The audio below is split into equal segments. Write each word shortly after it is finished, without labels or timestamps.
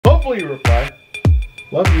Hopefully you reply.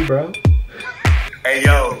 Love you, bro. Hey,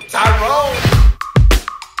 yo, Tyrone.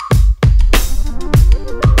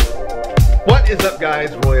 What is up,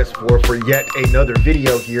 guys? RoySFord for yet another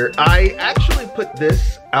video here. I actually put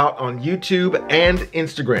this out on YouTube and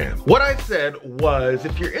Instagram. What I said was,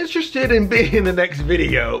 if you're interested in being in the next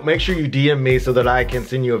video, make sure you DM me so that I can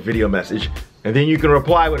send you a video message, and then you can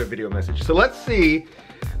reply with a video message. So let's see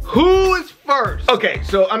who is first. Okay,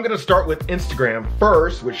 so I'm gonna start with Instagram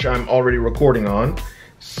first, which I'm already recording on.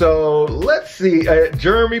 So let's see,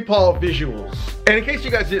 Jeremy Paul Visuals. And in case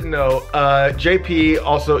you guys didn't know, JP,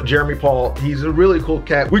 also Jeremy Paul, he's a really cool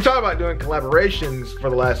cat. We talked about doing collaborations for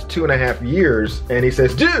the last 2.5 years, and he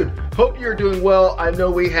says, dude, hope you're doing well. I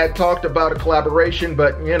know we had talked about a collaboration,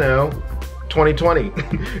 but you know, 2020.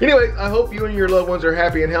 Anyway, I hope you and your loved ones are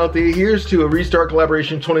happy and healthy. Here's to a restart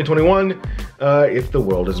collaboration 2021, if the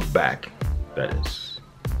world is back, that is.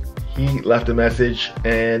 He left a message,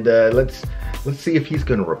 and let's see if he's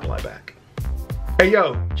gonna reply back. Hey,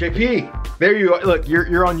 yo, JP, there you are. Look,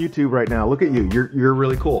 you're on YouTube right now. Look at you, you're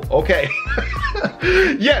really cool. Okay.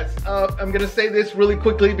 Yes, I'm gonna say this really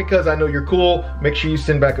quickly because I know you're cool. Make sure you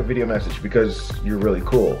send back a video message because you're really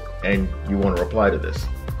cool and you wanna reply to this.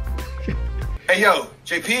 Hey, yo,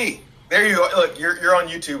 JP, there you are. Look, you're on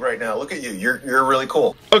YouTube right now. Look at you, you're really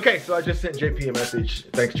cool. Okay, so I just sent JP a message.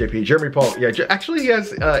 Thanks, JP. Jeremy Paul, yeah, actually he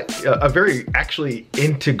has a very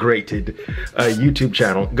integrated YouTube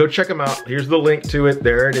channel. Go check him out. Here's the link to it.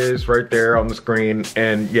 There it is right there on the screen.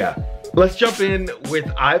 And yeah, let's jump in with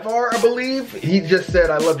Ivar, I believe. He just said,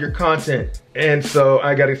 I love your content. And so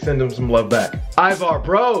I gotta send him some love back. Ivar,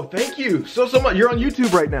 bro, thank you so much. You're on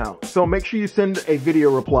YouTube right now. So make sure you send a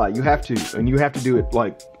video reply. You have to, and you have to do it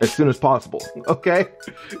like as soon as possible, okay?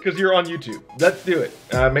 Because you're on YouTube. Let's do it.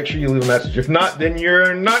 Make sure you leave a message. If not, then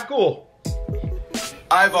you're not cool.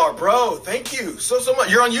 Ivar, bro, thank you so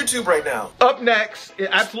much. You're on YouTube right now. Up next,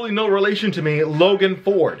 absolutely no relation to me, Logan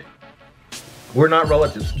Ford. We're not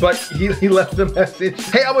relatives, but he left a message.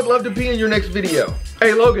 Hey, I would love to be in your next video.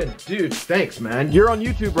 Hey, Logan, dude, thanks, man. You're on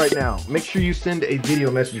YouTube right now. Make sure you send a video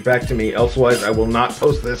message back to me, elsewise I will not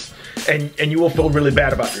post this, and you will feel really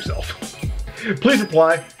bad about yourself. Please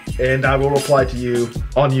reply, and I will reply to you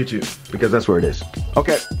on YouTube, because that's where it is.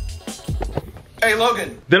 Okay. Hey,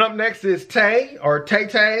 Logan. Then up next is Tay, or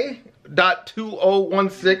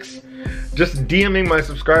Tay-Tay.2016. Just DMing my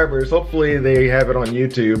subscribers. Hopefully they have it on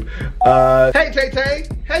YouTube. Hey Tay-Tay,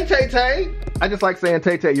 hey Tay-Tay. I just like saying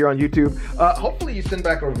Tay-Tay, you're on YouTube. Hopefully you send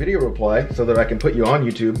back a video reply so that I can put you on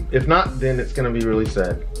YouTube. If not, then it's gonna be really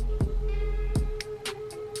sad.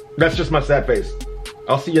 That's just my sad face.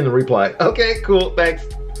 I'll see you in the reply. Okay, cool, thanks.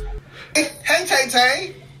 Hey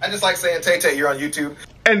Tay-Tay. I just like saying Tay-Tay, you're on YouTube.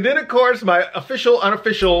 And then of course, my official,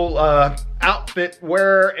 unofficial outfit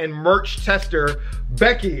wearer and merch tester,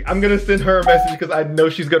 Becky. I'm gonna send her a message because I know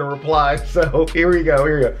she's gonna reply. So here we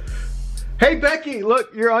go. Hey Becky,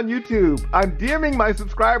 look, you're on YouTube. I'm DMing my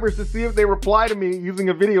subscribers to see if they reply to me using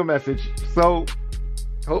a video message. So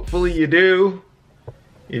hopefully you do.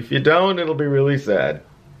 If you don't, it'll be really sad.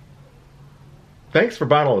 Thanks for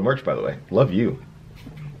buying all the merch, by the way. Love you.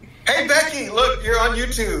 Hey Becky, look, you're on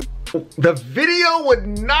YouTube. The video would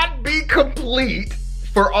not be complete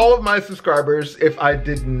for all of my subscribers if I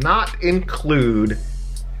did not include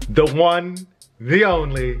the one, the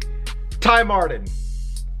only, Ty Mardon.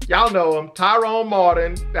 Y'all know him, Tyrone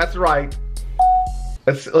Mardon. That's right.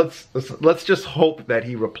 Let's just hope that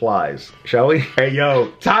he replies, shall we? Hey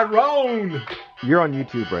yo, Tyrone! You're on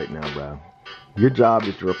YouTube right now, bro. Your job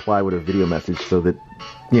is to reply with a video message so that,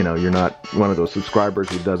 you know, you're not one of those subscribers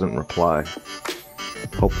who doesn't reply.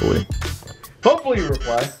 Hopefully. Hopefully you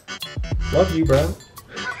reply. Love you, bro.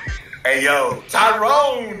 Hey, yo,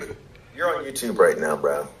 Tyrone! You're on YouTube right now,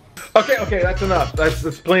 bro. Okay, that's enough. That's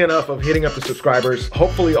plenty enough of hitting up the subscribers.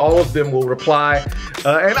 Hopefully all of them will reply.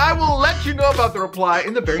 And I will let you know about the reply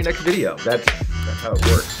in the very next video. That's how it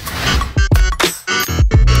works.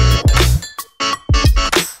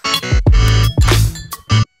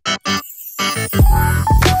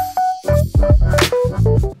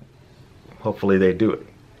 Hopefully they do it.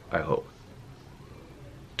 I hope.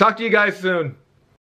 Talk to you guys soon.